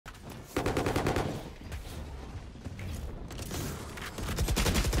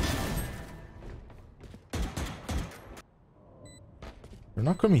They're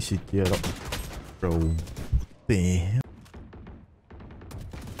not coming CT at all. Bro. Damn.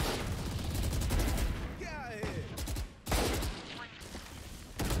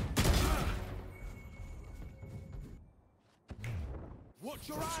 Watch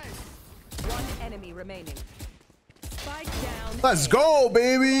your eyes. One enemy remaining. Spike down. Let's go,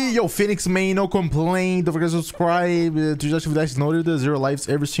 baby. Yo, Phoenix main, no complaint. Don't forget to subscribe to just atividades noted. 0 lives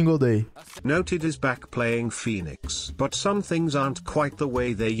every single day. Noted is back playing Phoenix, but some things aren't quite the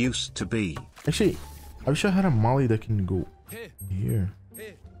way they used to be. Actually, I wish I had a molly that can go here.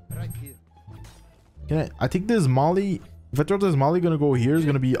 Right here. Can I think this molly, if I throw this molly gonna go here, is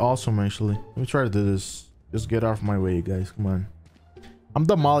gonna be awesome actually. Let me try to do this. Just get off my way, guys. Come on. I'm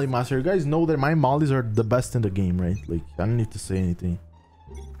the molly master. You guys know that my mollies are the best in the game, right? Like, I don't need to say anything.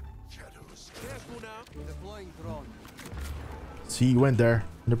 See, he went there.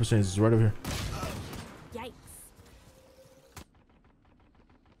 100%. It's right over here. Yikes.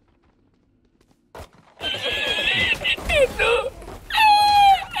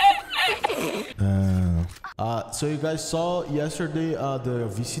 So you guys saw yesterday the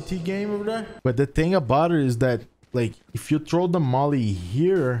VCT game over there? But the thing about it is that, like, if you throw the molly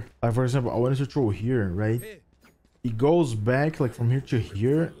here, like for example, I wanted to throw here, right? It goes back like from here to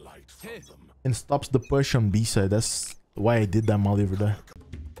here and stops the push on B side. That's why I did that molly over there.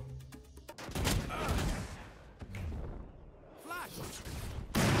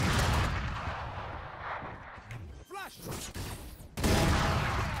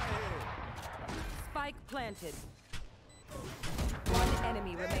 Spike planted. One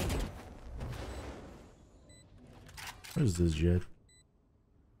enemy remaining. Where's this jet?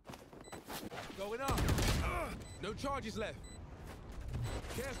 Going up. No charges left.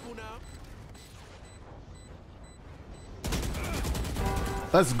 Careful now.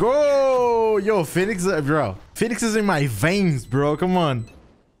 Let's go! Yo, Phoenix, bro. Phoenix is in my veins, bro. Come on.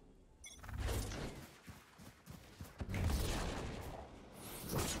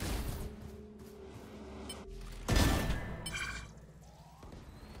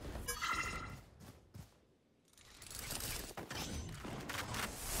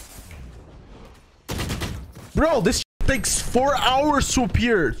 Bro, this takes 4 hours to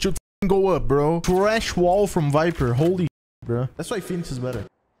appear to go up, bro. Trash wall from Viper. Holy bro. That's why Phoenix is better.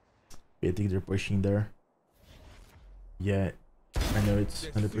 I think they're pushing there. Yeah, I know it's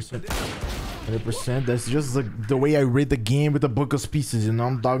 100%. 100%. That's just the way I read the game with the book of pieces, you know what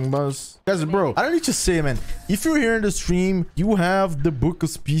I'm talking about? Guys, bro, I don't need to say, man. If you're here in the stream, you have the book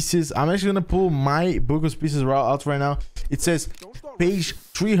of pieces. I'm actually gonna pull my book of pieces out right now. It says page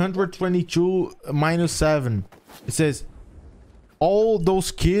 322 minus 7. It says all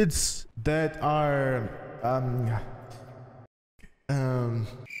those kids that are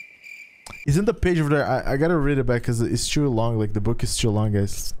isn't the page over there? I gotta read it back because it's too long. Like the book is too long,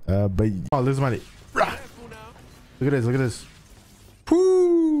 guys. But oh, lose money. Look at this. Look at this.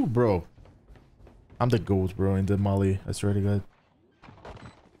 Whoo, bro. I'm the GOAT, bro, in the Molly. I swear to God.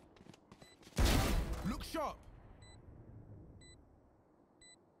 Look sharp.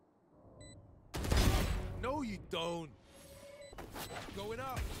 No, you don't. Going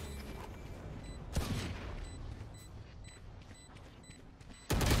up.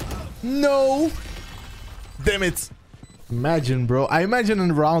 No. Damn it. Imagine, bro. I imagine in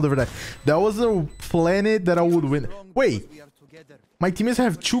the round over there. That was a planet that I would win. Wait. My teammates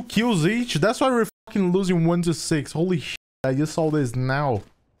have 2 kills each. That's why we're fucking losing 1-6. Holy shit. I just saw this now.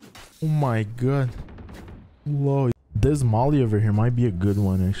 Oh my god. Lord. This Molly over here might be a good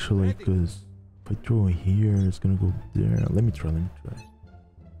one, actually. Because if I throw it here, it's gonna go there. Let me try. Let me try.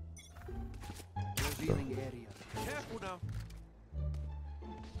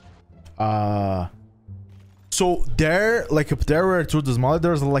 So there, like up there where I threw this Molly,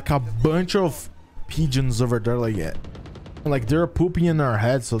 there's like a bunch of pigeons over there, like they're pooping in our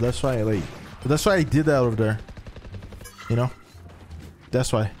heads. So that's why I did that over there, you know.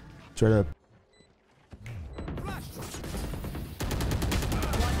 That's why. Straight up.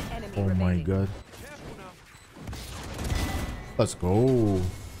 Oh my god. Let's go.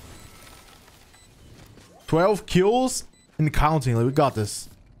 12 kills and counting. Like, we got this.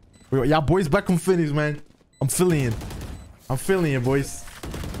 Yeah, boys, back on Phoenix, man. I'm feeling it. I'm feeling it, boys.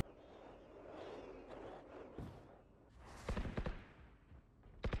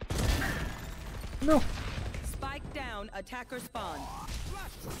 No. Spike down, attacker spawn.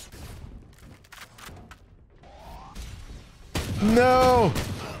 No.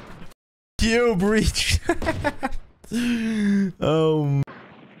 You breach. Oh.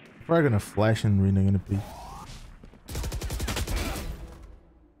 Probably gonna flash and Rena gonna be.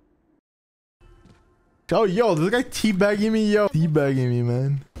 Oh, yo, this guy teabagging me, yo. Teabagging me,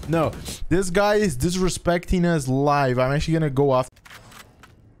 man. No, this guy is disrespecting us live. I'm actually gonna go off.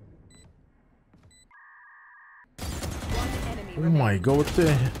 Oh my god, what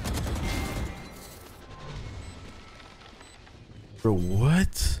the heck? Bro,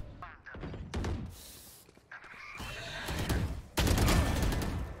 what?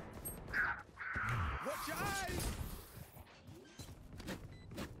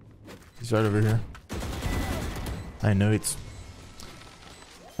 He's right over here. I know it's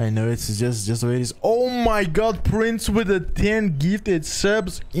just the way it is. Oh my god, Prince with the 10 gifted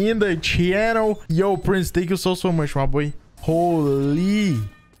subs in the channel. Yo, Prince, thank you so much, my boy. Holy.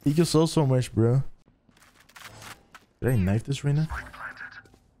 Thank you so much, bro. Did I knife this right now?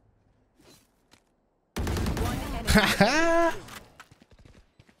 Haha.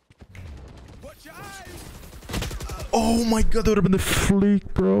 Oh my god, that would have been the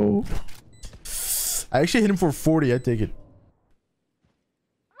flick, bro. I actually hit him for 40. I take it.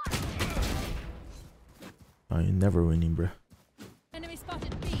 Oh, you're never winning, bro. Enemy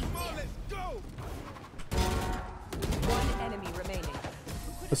spotted B. One enemy remaining.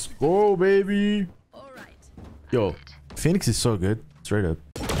 Let's go, baby. All right. Yo, Phoenix is so good. Straight up.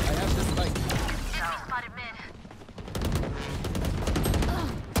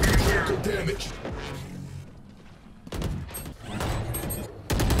 Damage.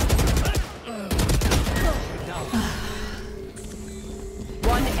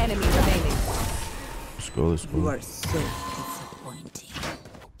 One enemy remaining. Let's go, let's go. You are so disappointing.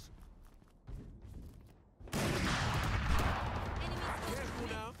 Careful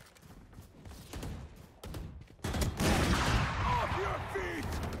now. Off your feet.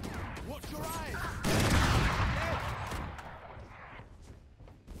 Watch your eyes.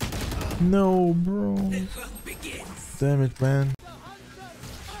 No, bro. Damn it, man.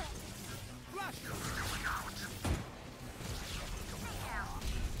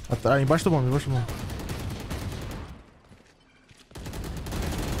 Atrás, embaixo do bomb, embaixo do bomb.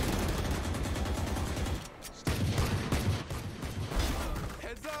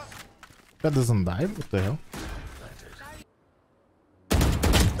 Heads up. That doesn't die? What the hell?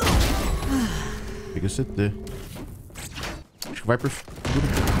 Fica CT. Acho que vai por...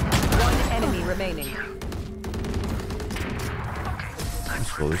 One enemy remaining.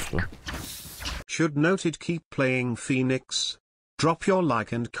 Let's go, let's go. Should noted keep playing Phoenix. Drop your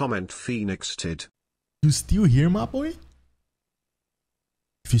like and comment Phoenixed. You still here, my boy?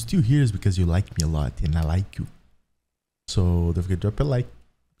 If you're still here, it's because you like me a lot and I like you. So don't forget to drop a like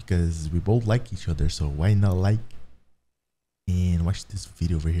because we both like each other. So why not like and watch this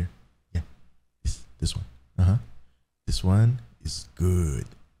video over here? Yeah, this one. This one is good.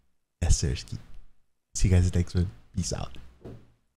 Yes, sir. See you guys next one. Peace out.